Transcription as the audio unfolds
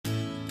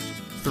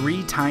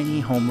3 tiny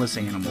homeless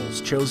animals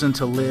chosen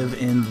to live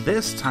in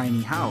this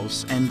tiny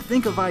house and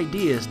think of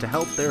ideas to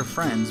help their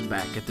friends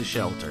back at the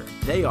shelter.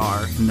 They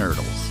are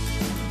Nertles.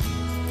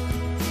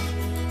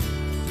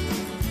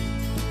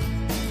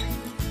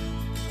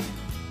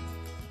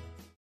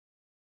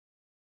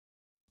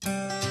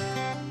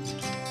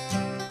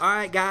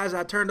 Alright guys,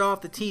 I turned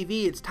off the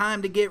TV. It's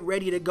time to get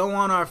ready to go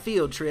on our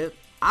field trip.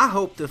 I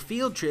hope the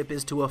field trip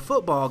is to a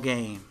football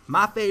game.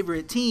 My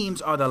favorite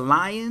teams are the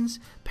Lions,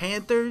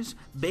 Panthers,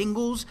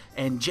 Bengals,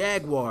 and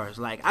Jaguars.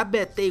 I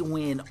bet they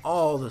win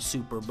all the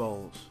Super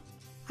Bowls.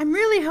 I'm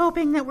really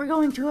hoping that we're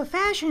going to a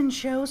fashion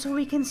show so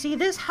we can see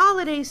this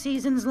holiday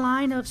season's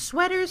line of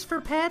sweaters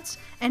for pets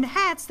and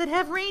hats that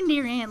have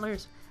reindeer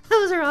antlers.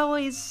 Those are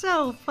always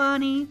so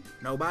funny.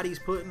 Nobody's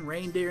putting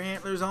reindeer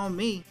antlers on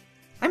me.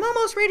 I'm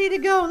almost ready to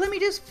go. Let me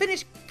just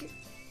finish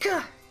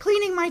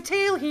cleaning my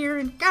tail here.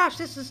 And gosh,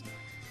 this is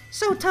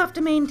so tough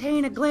to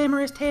maintain a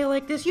glamorous tail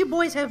like this. You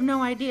boys have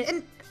no idea.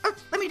 And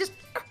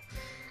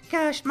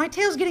gosh, my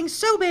tail's getting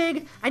so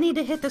big, I need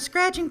to hit the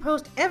scratching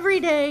post every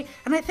day,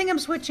 and I think I'm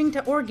switching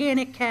to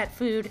organic cat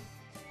food.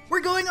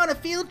 We're going on a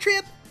field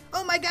trip?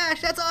 Oh my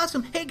gosh, that's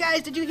awesome. Hey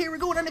guys, did you hear we're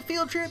going on a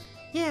field trip?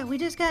 Yeah, we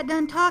just got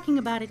done talking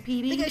about it,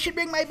 PB. Think I should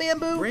bring my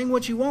bamboo? Bring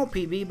what you want,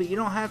 PB, but you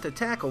don't have to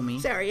tackle me.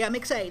 Sorry, I'm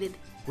excited.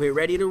 We're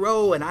ready to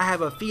roll, and I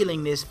have a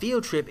feeling this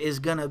field trip is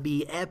gonna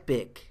be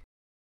epic.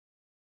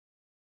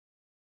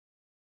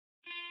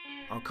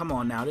 Oh, come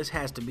on now, this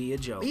has to be a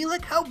joke. You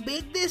look how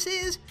big this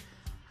is?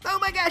 Oh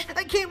my gosh,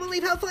 I can't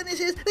believe how fun this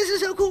is. This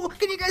is so cool.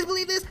 Can you guys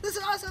believe this? This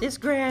is awesome. This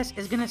grass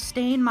is gonna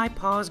stain my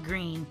paws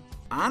green.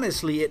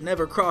 Honestly, it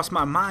never crossed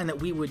my mind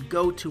that we would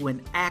go to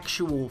an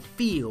actual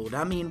field.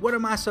 I mean, what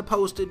am I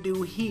supposed to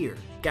do here?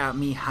 Got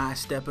me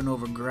high-stepping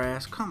over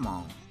grass? Come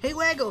on. Hey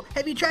Waggle,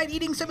 have you tried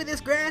eating some of this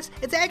grass?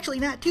 It's actually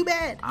not too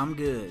bad. I'm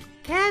good.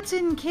 Cats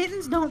and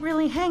kittens don't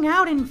really hang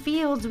out in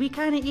fields. We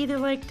kind of either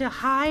like to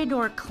hide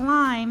or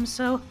climb,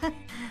 so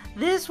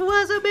this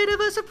was a bit of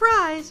a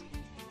surprise.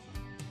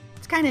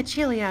 It's kind of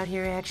chilly out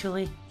here,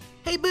 actually.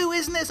 Hey Boo,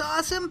 isn't this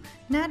awesome?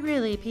 Not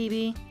really,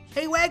 PB.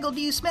 Hey Waggle,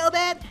 do you smell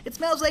that? It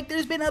smells like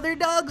there's been other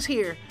dogs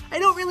here. I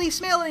don't really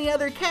smell any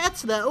other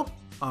cats, though.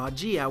 Aw,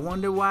 gee, I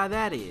wonder why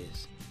that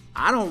is.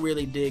 I don't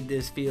really dig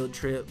this field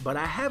trip, but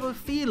I have a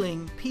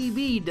feeling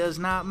PB does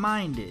not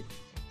mind it.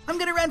 I'm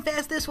gonna run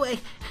fast this way.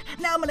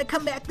 Now I'm gonna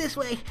come back this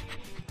way.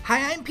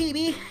 Hi, I'm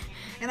PB,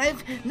 and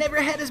I've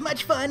never had as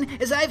much fun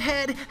as I've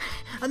had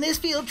on this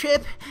field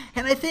trip,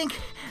 and I think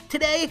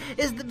today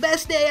is the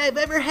best day I've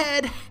ever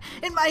had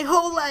in my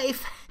whole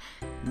life.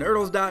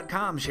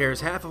 Nertles.com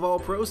shares half of all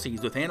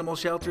proceeds with animal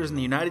shelters in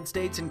the United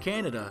States and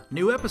Canada.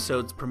 New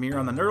episodes premiere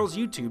on the Nertles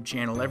YouTube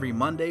channel every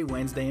Monday,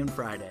 Wednesday, and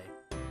Friday.